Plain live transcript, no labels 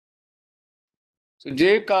So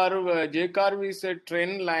J-curve is a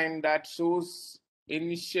trend line that shows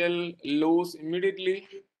initial lows immediately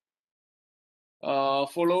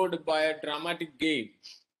followed by a dramatic gain.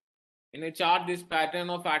 In a chart, this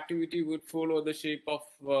pattern of activity would follow the shape of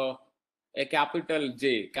a capital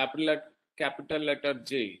J, capital letter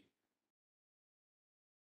J.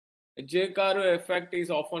 A J-curve effect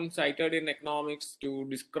is often cited in economics to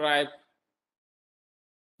describe,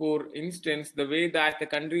 for instance, the way that the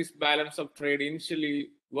country's balance of trade initially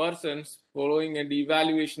worsens following a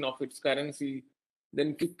devaluation of its currency,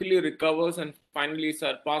 then quickly recovers and finally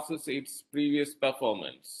surpasses its previous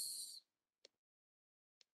performance.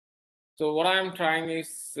 So what I'm trying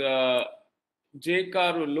is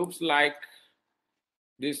J-curve looks like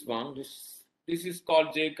this one. This is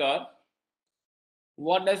called J-curve.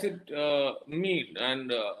 What does it mean?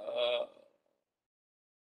 And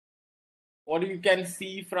what you can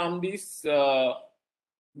see from this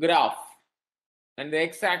graph, and the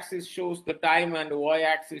x-axis shows the time and the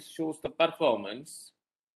y-axis shows the performance,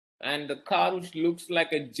 and the curve looks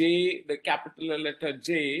like a J, the capital letter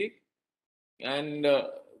J, and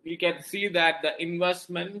we can see that the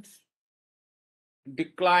investment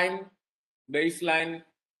decline baseline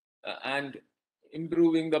and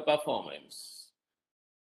improving the performance.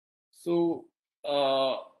 So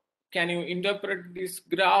can you interpret this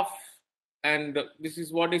graph? And this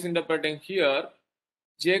is what is interpreting here.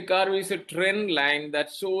 J-curve is a trend line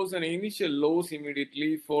that shows an initial lows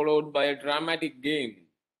immediately followed by a dramatic gain.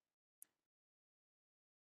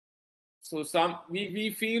 So we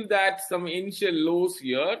feel that some initial lows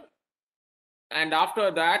here, and after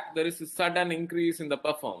that there is a sudden increase in the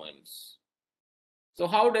performance. So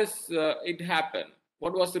how does it happen?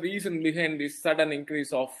 What was the reason behind this sudden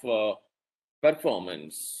increase of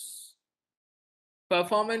performance?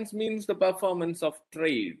 Performance means the performance of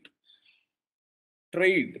trade.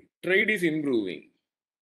 Trade is improving.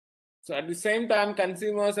 So at the same time,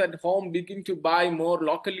 consumers at home begin to buy more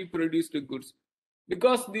locally produced goods,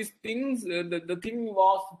 because these things, the thing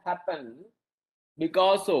was happened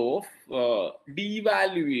because of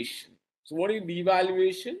devaluation. So what is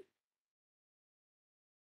devaluation?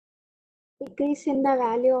 Decrease in the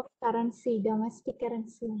value of currency, domestic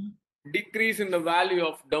currency. Decrease in the value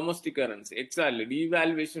of domestic currency. Exactly.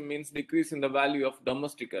 Devaluation means decrease in the value of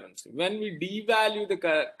domestic currency. When we devalue the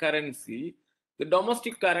currency, the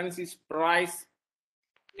domestic currency's price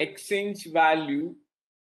exchange value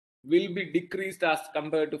will be decreased as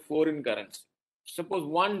compared to foreign currency. Suppose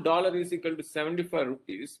 $1 is equal to 75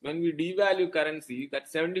 rupees. When we devalue currency, that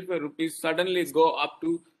 75 rupees suddenly go up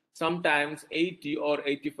to sometimes 80 or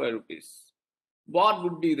 85 rupees. What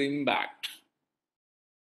would be the impact?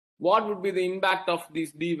 What would be the impact of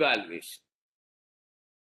this devaluation?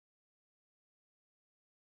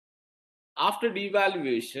 After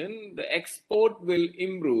devaluation, the export will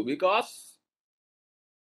improve because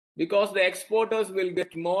the exporters will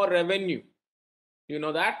get more revenue. You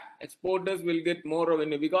know that exporters will get more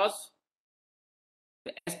revenue because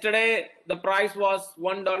yesterday the price was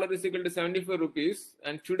 $1 is equal to 75 rupees,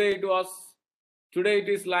 and today it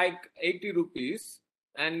is like 80 rupees,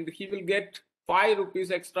 and he will get 5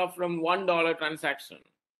 rupees extra from $1 transaction.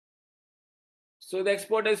 So the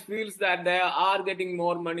exporters feels that they are getting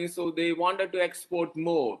more money, so they wanted to export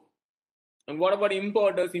more. And what about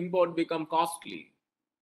importers? Import become costly.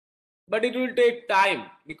 But it will take time,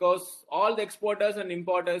 because all the exporters and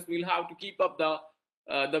importers will have to keep up the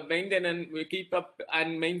maintenance, we keep up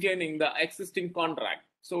and maintaining the existing contract.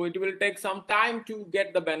 So it will take some time to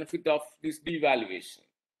get the benefit of this devaluation.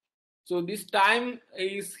 So this time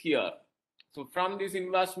is here. So from this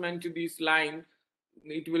investment to this line,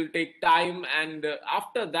 it will take time, and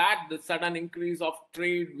after that the sudden increase of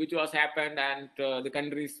trade which was happened, and the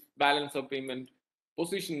country's balance of payment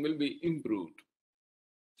position will be improved.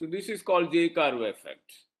 So this is called J-curve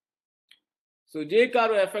effect. So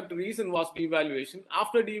J-curve effect reason was devaluation.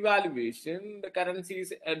 After devaluation, the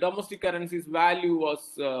currencies, domestic currencies value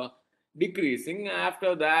was decreasing.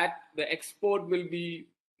 After that, the export will be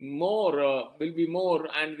more,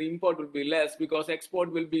 and the import will be less, because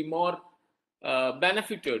export will be more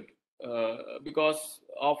benefited because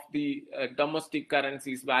of the domestic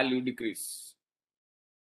currencies value decrease.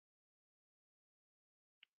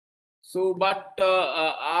 So, but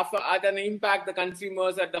at an impact the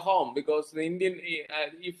consumers at the home, because the Indian,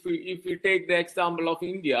 if we take the example of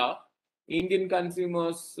India, Indian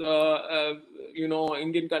consumers,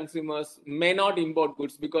 Indian consumers may not import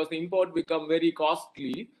goods, because the import become very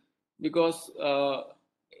costly, because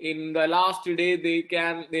in the last day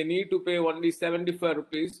they need to pay only 75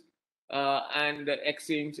 rupees and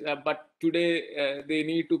exchange, but today they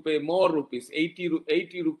need to pay more rupees, 80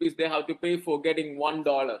 rupees they have to pay for getting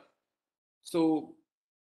 $1. So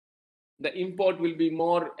the import will be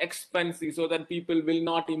more expensive, so that people will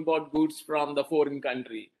not import goods from the foreign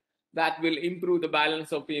country. That will improve the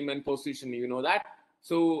balance of payment position, you know that.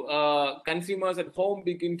 So consumers at home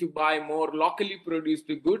begin to buy more locally produced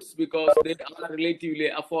goods because they are relatively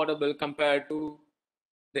affordable compared to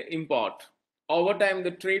the import. Over time,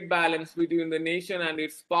 the trade balance between the nation and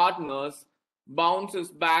its partners bounces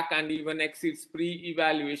back and even exceeds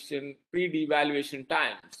pre-devaluation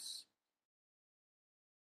times.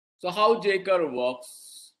 So how J-curve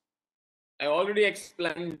works? I already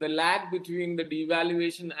explained the lag between the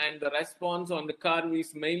devaluation and the response on the curve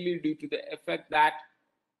is mainly due to the effect that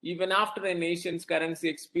even after a nation's currency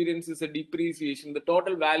experiences a depreciation, the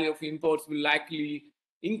total value of imports will likely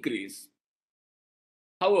increase.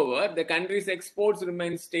 However, the country's exports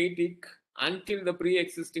remain static until the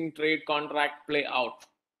pre-existing trade contract play out.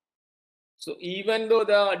 So even though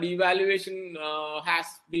the devaluation has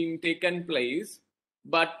been taken place,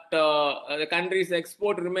 but the country's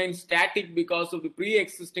export remains static because of the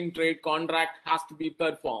pre-existing trade contract has to be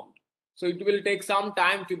performed. So it will take some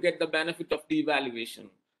time to get the benefit of devaluation.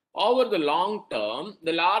 Over the long term,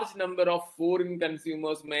 the large number of foreign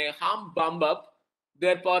consumers may bump up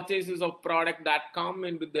their purchases of product that come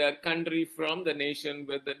into their country from the nation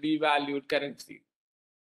with the devalued currency.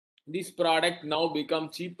 This product now become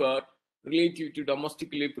cheaper relative to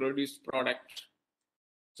domestically produced product.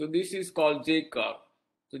 So this is called J-curve.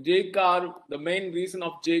 So J-curve, the main reason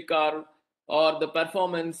of J-curve or the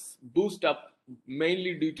performance boost up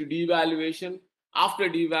mainly due to devaluation. After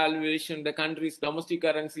devaluation, the country's domestic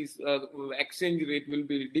currency's exchange rate will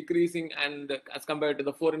be decreasing, and as compared to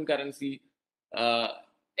the foreign currency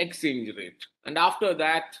exchange rate. And after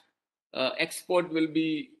that, export will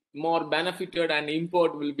be more benefited and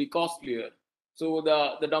import will be costlier. So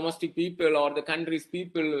the domestic people or the country's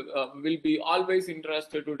people will be always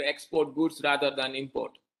interested to export goods rather than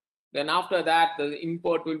import. Then after that, the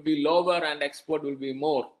import will be lower and export will be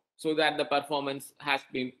more, so that the performance has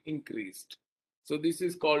been increased. So this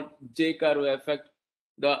is called J-curve effect.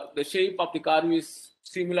 The shape of the curve is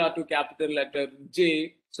similar to capital letter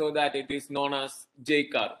J, so that it is known as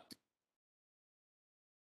J-curve.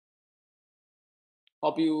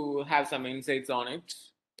 Hope you have some insights on it.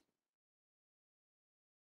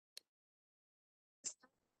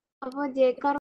 J-curve